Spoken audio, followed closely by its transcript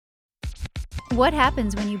What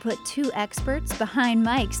happens when you put two experts behind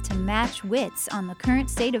mics to match wits on the current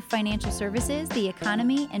state of financial services, the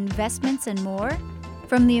economy, investments, and more?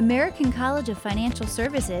 From the American College of Financial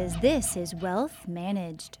Services, this is Wealth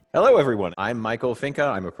Managed. Hello, everyone. I'm Michael Finca.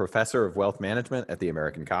 I'm a professor of wealth management at the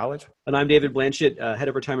American College. And I'm David Blanchett, head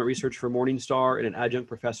of retirement research for Morningstar and an adjunct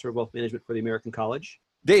professor of wealth management for the American College.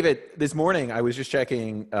 David, this morning I was just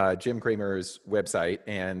checking Jim Cramer's website,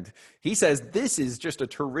 and he says this is just a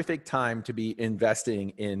terrific time to be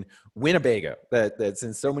investing in Winnebago. That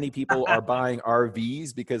since so many people are buying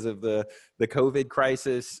RVs because of the COVID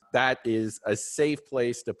crisis, that is a safe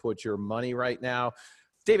place to put your money right now.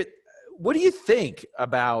 David, what do you think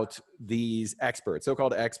about these experts,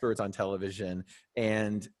 so-called experts on television,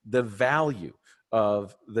 and the value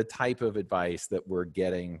of the type of advice that we're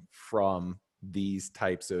getting from these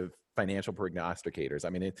types of financial prognosticators?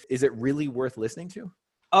 I mean, is it really worth listening to?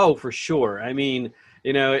 Oh, for sure. I mean,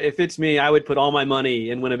 if it's me, I would put all my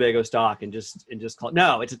money in Winnebago stock and just call it.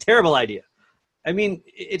 No, it's a terrible idea. I mean,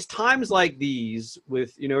 it's times like these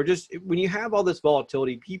with, just when you have all this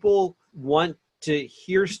volatility, people want to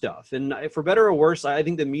hear stuff. And for better or worse, I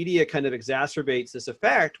think the media kind of exacerbates this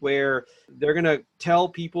effect where they're going to tell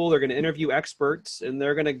people, they're going to interview experts, and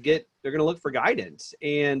they're going to look for guidance.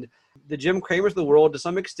 And the Jim Cramers of the world, to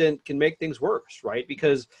some extent, can make things worse, right?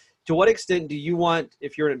 Because to what extent do you want,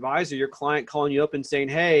 if you're an advisor, your client calling you up and saying,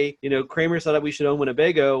 hey, Cramer said that we should own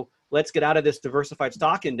Winnebago. Let's get out of this diversified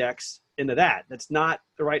stock index into that. That's not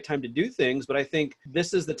the right time to do things. But I think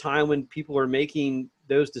this is the time when people are making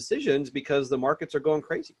those decisions because the markets are going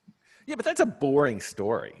crazy. Yeah, but that's a boring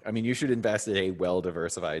story. I mean, you should invest in a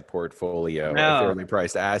well-diversified portfolio of fairly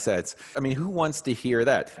priced assets. I mean, who wants to hear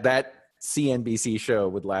that? That CNBC show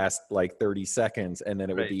would last like 30 seconds and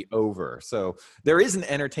then it would be over. So there is an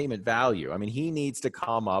entertainment value. I mean, he needs to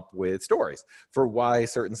come up with stories for why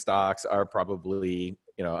certain stocks are probably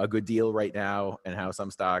a good deal right now and how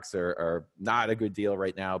some stocks are not a good deal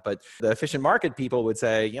right now. But the efficient market people would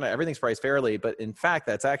say, everything's priced fairly. But in fact,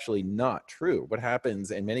 that's actually not true. What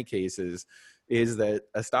happens in many cases is that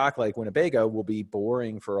a stock like Winnebago will be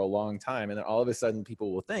boring for a long time. And then all of a sudden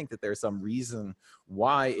people will think that there's some reason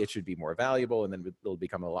why it should be more valuable. And then it'll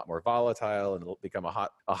become a lot more volatile and it'll become a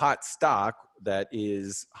hot stock that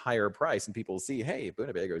is higher price. And people see, hey,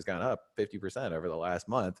 Winnebago has gone up 50% over the last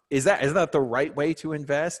month. Is that the right way to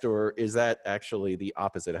invest, or is that actually the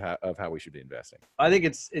opposite of how we should be investing? I think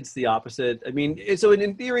it's the opposite. I mean, so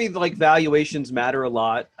in theory, like valuations matter a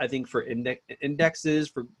lot, I think, for indexes,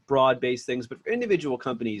 for broad-based things, but for individual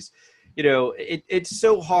companies, it's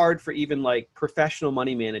so hard for even like professional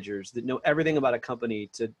money managers that know everything about a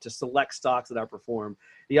company to select stocks that outperform.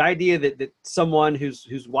 The idea that someone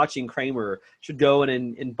who's watching Cramer should go in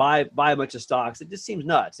and buy a bunch of stocks, it just seems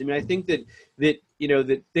nuts. I mean, I think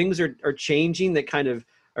that things are changing that kind of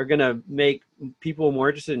are going to make people more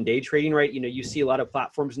interested in day trading, right? You see a lot of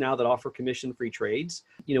platforms now that offer commission-free trades.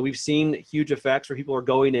 We've seen huge effects where people are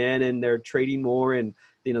going in and they're trading more, and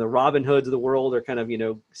the Robin Hoods of the world are kind of,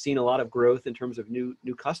 seeing a lot of growth in terms of new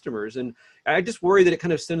customers. And I just worry that it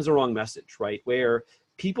kind of sends the wrong message, right? Where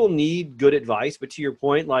people need good advice. But to your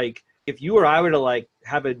point, like if you or I were to like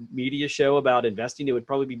have a media show about investing, it would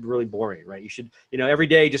probably be really boring, right? You should, every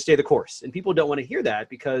day just stay the course. And people don't want to hear that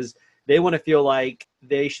because they want to feel like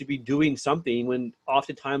they should be doing something when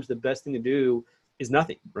oftentimes the best thing to do is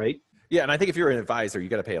nothing, right? Yeah, and I think if you're an advisor, you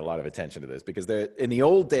got to pay a lot of attention to this because in the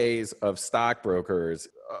old days of stockbrokers,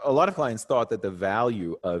 a lot of clients thought that the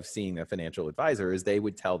value of seeing a financial advisor is they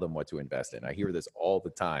would tell them what to invest in. I hear this all the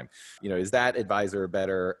time. Is that advisor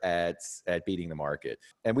better at beating the market?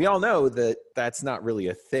 And we all know that that's not really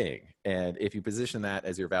a thing. And if you position that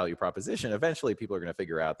as your value proposition, eventually people are going to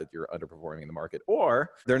figure out that you're underperforming the market, or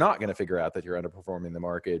they're not going to figure out that you're underperforming the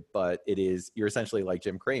market, but you're essentially like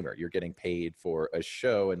Jim Cramer. You're getting paid for a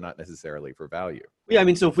show and not necessarily for value. Yeah, I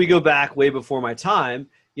mean, so if we go back way before my time,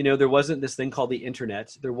 there wasn't this thing called the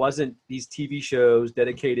internet. There wasn't these TV shows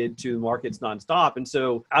dedicated to markets nonstop. And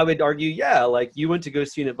so I would argue, like you went to go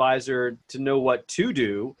see an advisor to know what to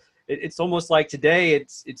do. It's almost like today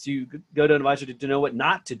it's you go to an advisor to know what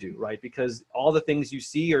not to do, right? Because all the things you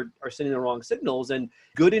see are sending the wrong signals. And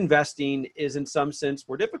good investing is in some sense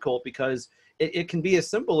more difficult because it can be as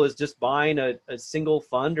simple as just buying a single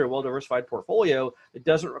fund or well-diversified portfolio. It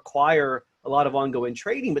doesn't require a lot of ongoing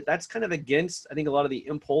trading, but that's kind of against, I think, a lot of the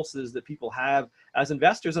impulses that people have as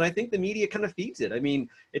investors. And I think the media kind of feeds it. I mean,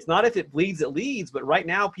 it's not if it bleeds, it leads, but right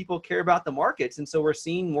now people care about the markets. And so we're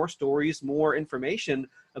seeing more stories, more information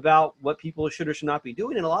about what people should or should not be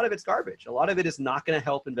doing. And a lot of it's garbage. A lot of it is not going to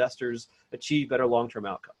help investors achieve better long-term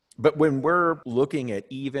outcomes. But when we're looking at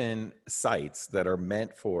even sites that are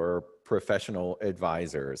meant for professional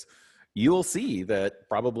advisors, you'll see that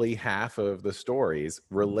probably half of the stories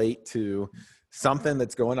relate to something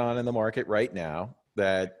that's going on in the market right now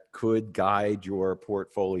that could guide your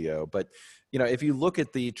portfolio. But if you look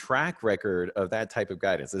at the track record of that type of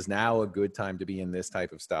guidance, is now a good time to be in this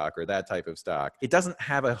type of stock or that type of stock? It doesn't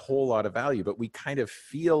have a whole lot of value, but we kind of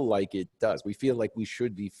feel like it does. We feel like we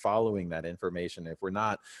should be following that information. If we're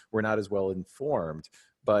not as well informed.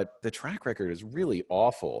 But the track record is really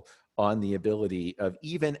awful on the ability of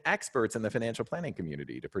even experts in the financial planning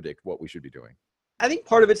community to predict what we should be doing. I think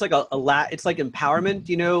part of it's like it's like empowerment.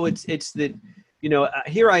 It's that,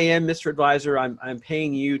 here I am, Mr. Advisor. I'm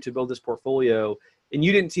paying you to build this portfolio, and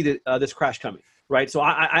you didn't see this crash coming, right? So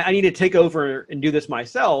I need to take over and do this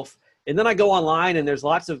myself. And then I go online, and there's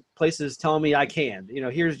lots of places telling me I can.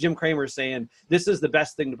 Here's Jim Cramer saying this is the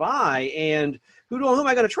best thing to buy, and who am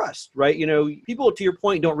I going to trust, right? People, to your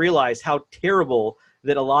point, don't realize how terrible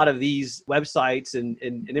that a lot of these websites and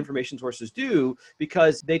information sources do,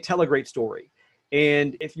 because they tell a great story.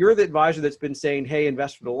 And if you're the advisor that's been saying, hey,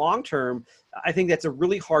 invest for the long term, I think that's a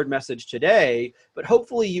really hard message today, but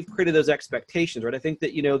hopefully you've created those expectations, right? I think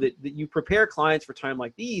that, that you prepare clients for time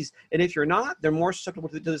like these. And if you're not, they're more susceptible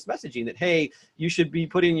to this messaging that, hey, you should be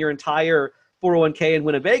putting your entire 401k in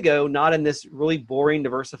Winnebago, not in this really boring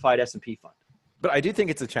diversified S&P fund. But I do think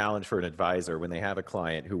it's a challenge for an advisor when they have a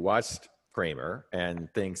client who watched Cramer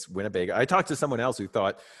and thinks Winnebago. I talked to someone else who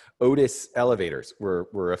thought Otis elevators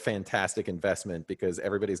were a fantastic investment because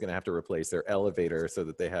everybody's going to have to replace their elevator so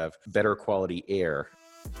that they have better quality air.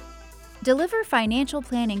 Deliver financial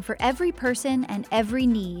planning for every person and every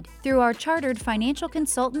need through our chartered financial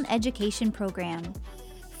consultant education program.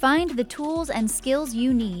 Find the tools and skills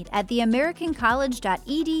you need at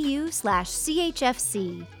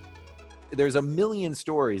theamericancollege.edu/CHFC. There's a million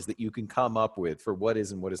stories that you can come up with for what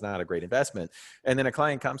is and what is not a great investment. And then a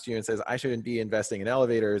client comes to you and says, I shouldn't be investing in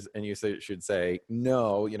elevators. And you should say,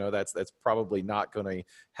 no, that's probably not going to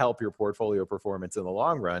help your portfolio performance in the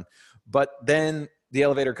long run. But then the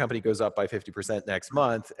elevator company goes up by 50% next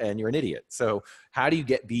month and you're an idiot. So how do you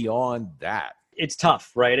get beyond that? It's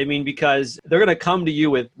tough, right? I mean, because they're going to come to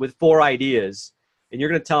you with 4 ideas, and you're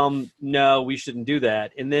going to tell them, no, we shouldn't do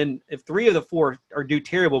that. And then if 3 of the 4 do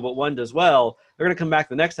terrible, but 1 does well, they're going to come back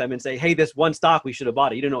the next time and say, hey, this one stock, we should have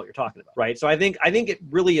bought it. You don't know what you're talking about, right? So I think it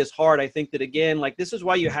really is hard. I think that, again, like this is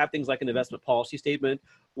why you have things like an investment policy statement,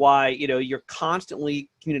 why, you're constantly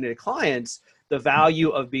communicating to clients the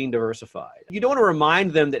value of being diversified. You don't want to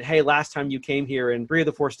remind them that, hey, last time you came here and 3 of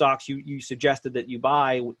the 4 stocks you suggested that you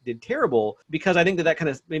buy did terrible, because I think that kind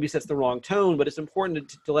of maybe sets the wrong tone. But it's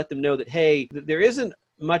important to let them know that, hey, there isn't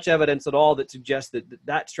much evidence at all that suggests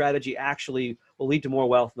that strategy actually will lead to more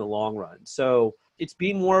wealth in the long run. So it's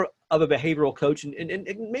being more of a behavioral coach and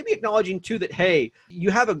maybe acknowledging too that, hey, you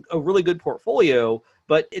have a really good portfolio,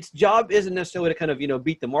 but its job isn't necessarily to kind of,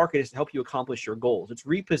 beat the market. It's to help you accomplish your goals. It's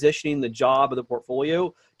repositioning the job of the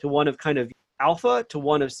portfolio to one of kind of alpha, to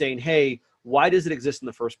one of saying, hey, why does it exist in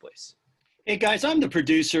the first place? Hey guys, I'm the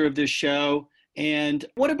producer of this show. And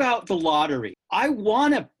what about the lottery? I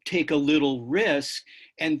want to take a little risk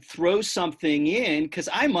and throw something in because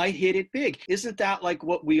I might hit it big. Isn't that like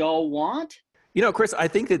what we all want? Chris, I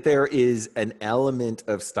think that there is an element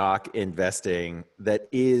of stock investing that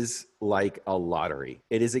is like a lottery.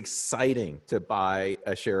 It is exciting to buy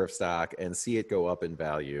a share of stock and see it go up in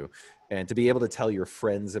value, and to be able to tell your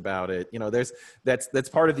friends about it. That's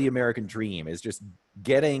part of the American dream, is just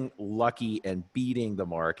getting lucky and beating the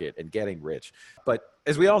market and getting rich. But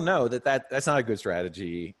as we all know, that's not a good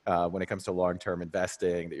strategy when it comes to long-term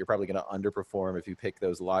investing, that you're probably going to underperform if you pick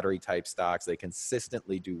those lottery type stocks. They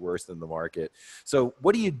consistently do worse than the market. So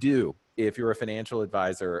what do you do if you're a financial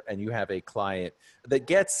advisor and you have a client that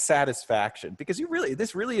gets satisfaction? Because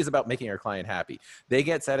this really is about making your client happy. They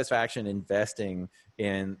get satisfaction investing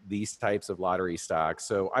in these types of lottery stocks.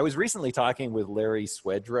 So I was recently talking with Larry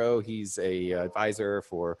Swedroe. He's a advisor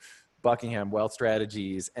for Buckingham Wealth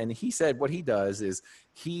Strategies. And he said what he does is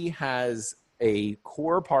he has a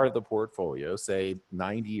core part of the portfolio, say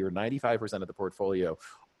 90 or 95% of the portfolio,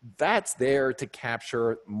 that's there to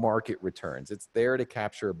capture market returns. It's there to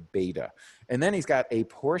capture beta. And then he's got a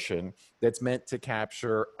portion that's meant to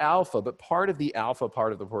capture alpha. But part of the alpha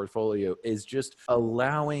part of the portfolio is just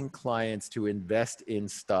allowing clients to invest in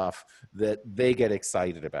stuff that they get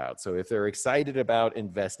excited about. So if they're excited about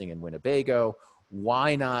investing in Winnebago,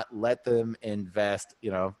 why not let them invest,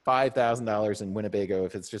 $5,000 in Winnebago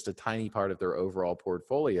if it's just a tiny part of their overall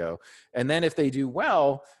portfolio? And then if they do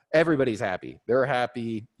well, everybody's happy. They're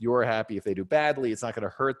happy. You're happy. If they do badly, it's not going to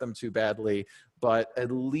hurt them too badly, but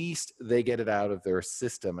at least they get it out of their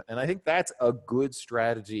system. And I think that's a good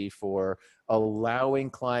strategy for allowing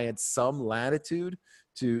clients some latitude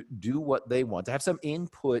to do what they want, to have some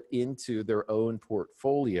input into their own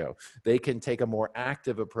portfolio. They can take a more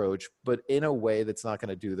active approach, but in a way that's not going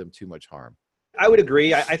to do them too much harm. I would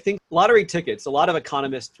agree. I think lottery tickets, a lot of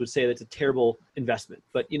economists would say that's a terrible investment,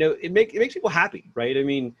 but it makes people happy, right? I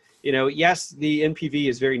mean, yes, the NPV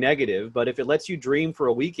is very negative, but if it lets you dream for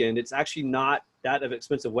a weekend, it's actually not that of an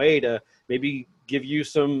expensive way to maybe give you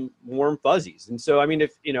some warm fuzzies. And so, I mean,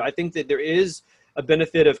 I think that there is a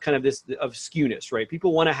benefit of kind of this of skewness, right?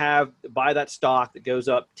 People want to buy that stock that goes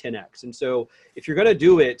up 10x. And so if you're going to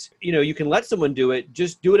do it, you can let someone do it,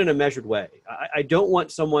 just do it in a measured way. I don't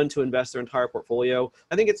want someone to invest their entire portfolio.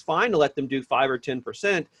 I think it's fine to let them do 5 or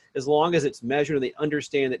 10% as long as it's measured and they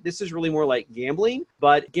understand that this is really more like gambling,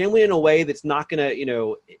 but gambling in a way that's not going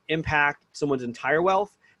to, impact someone's entire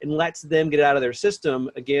wealth and lets them get it out of their system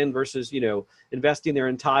again versus, investing their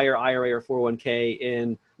entire IRA or 401k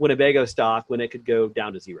in Winnebago stock when it could go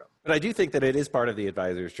down to zero. But I do think that it is part of the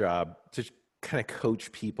advisor's job to kind of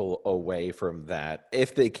coach people away from that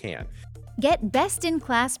if they can. Get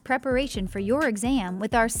best-in-class preparation for your exam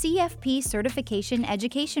with our CFP Certification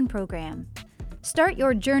Education Program. Start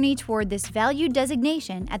your journey toward this valued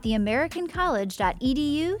designation at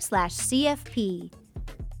theamericancollege.edu/CFP.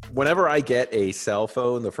 Whenever I get a cell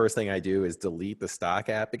phone, the first thing I do is delete the stock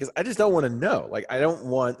app because I just don't want to know. Like, I don't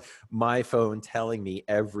want my phone telling me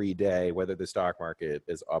every day whether the stock market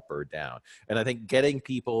is up or down. And I think getting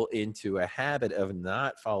people into a habit of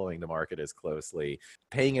not following the market as closely,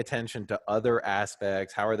 paying attention to other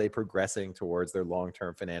aspects, how are they progressing towards their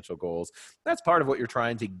long-term financial goals? That's part of what you're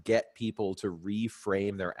trying to get people to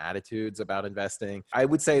reframe their attitudes about investing. I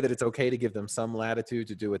would say that it's okay to give them some latitude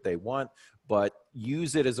to do what they want, but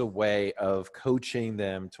use it as a way of coaching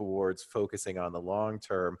them towards focusing on the long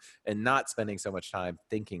term and not spending so much time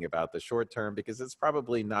thinking about the short term because it's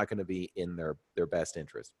probably not going to be in their best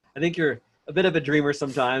interest. I think you're a bit of a dreamer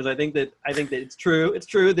sometimes. I think that it's true. It's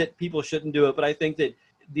true that people shouldn't do it, but I think that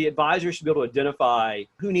the advisor should be able to identify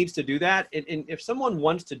who needs to do that. And if someone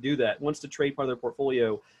wants to do that, wants to trade part of their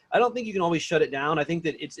portfolio, I don't think you can always shut it down. I think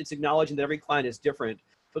that it's acknowledging that every client is different,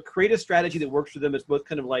 but create a strategy that works for them as both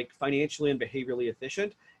kind of like financially and behaviorally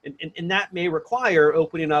efficient. And that may require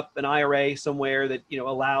opening up an IRA somewhere that,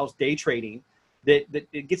 allows day trading, that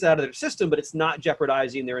it gets out of their system, but it's not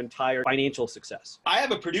jeopardizing their entire financial success. I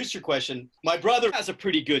have a producer question. My brother has a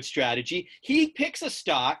pretty good strategy. He picks a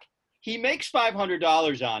stock, he makes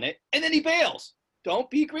 $500 on it, and then he bails. Don't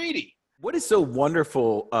be greedy. What is so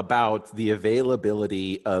wonderful about the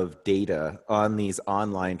availability of data on these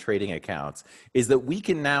online trading accounts is that we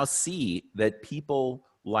can now see that people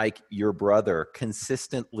like your brother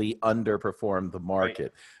consistently underperform the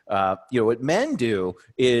market. Right. What men do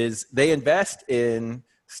is they invest in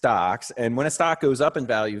stocks, and when a stock goes up in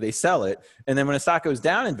value, they sell it. And then when a stock goes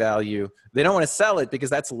down in value, they don't want to sell it because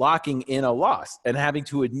that's locking in a loss and having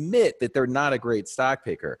to admit that they're not a great stock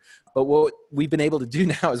picker. But what we've been able to do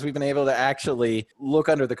now is we've been able to actually look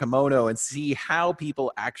under the kimono and see how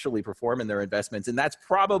people actually perform in their investments. And that's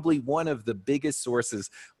probably one of the biggest sources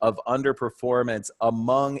of underperformance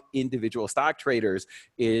among individual stock traders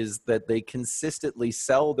is that they consistently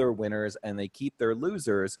sell their winners and they keep their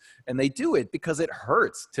losers. And they do it because it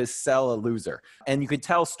hurts to sell a loser. And you can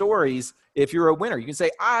tell stories. If you're a winner, you can say,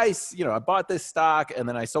 I bought this stock and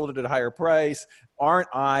then I sold it at a higher price. Aren't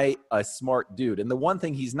I a smart dude? And the one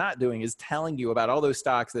thing he's not doing is telling you about all those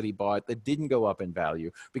stocks that he bought that didn't go up in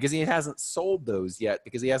value because he hasn't sold those yet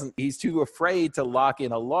because he's too afraid to lock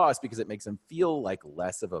in a loss because it makes him feel like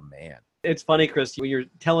less of a man. It's funny, Chris, when you're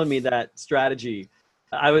telling me that strategy,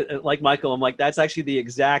 I was like Michael, I'm like, that's actually the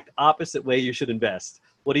exact opposite way you should invest.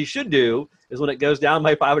 What he should do is when it goes down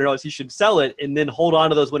by $500, he should sell it and then hold on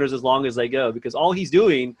to those winners as long as they go, because all he's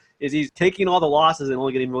doing is he's taking all the losses and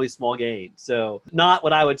only getting really small gains. So not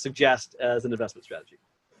what I would suggest as an investment strategy.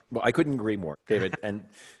 Well, I couldn't agree more, David. And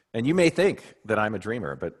you may think that I'm a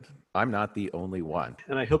dreamer, but I'm not the only one.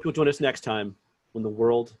 And I hope you'll join us next time when the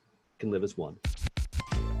world can live as one.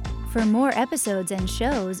 For more episodes and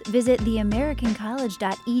shows, visit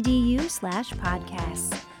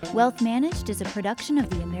theamericancollege.edu/podcasts. Wealth Managed is a production of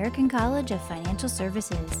the American College of Financial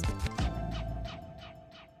Services.